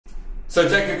So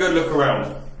take a good look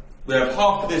around. We have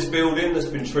half of this building that's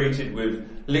been treated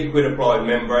with liquid applied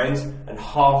membranes and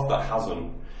half that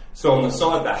hasn't. So on the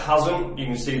side that hasn't, you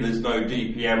can see there's no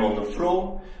DPM on the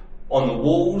floor. On the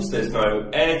walls, there's no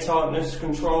airtightness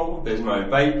control, there's no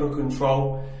vapour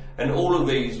control, and all of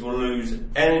these will lose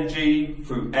energy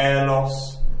through air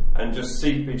loss and just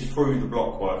seepage through the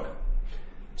blockwork.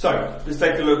 So let's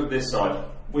take a look at this side.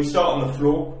 We start on the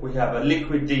floor. We have a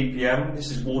liquid DPM,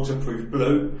 this is waterproof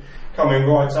blue, coming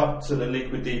right up to the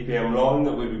liquid DPM line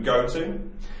that we would go to.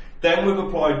 Then we've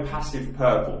applied passive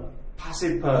purple.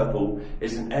 Passive purple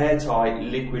is an airtight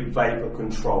liquid vapour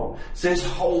control. So this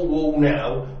whole wall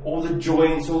now, all the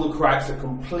joints, all the cracks are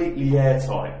completely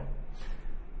airtight.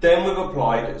 Then we've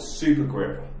applied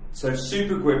SuperGrip. So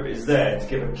SuperGrip is there to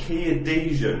give a key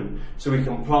adhesion so we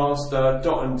can plaster,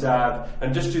 dot and dab,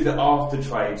 and just do the after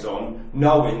trades on,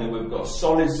 knowing that we've got a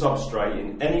solid substrate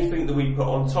and anything that we put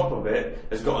on top of it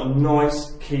has got a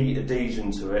nice key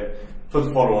adhesion to it for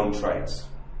the follow-on trades.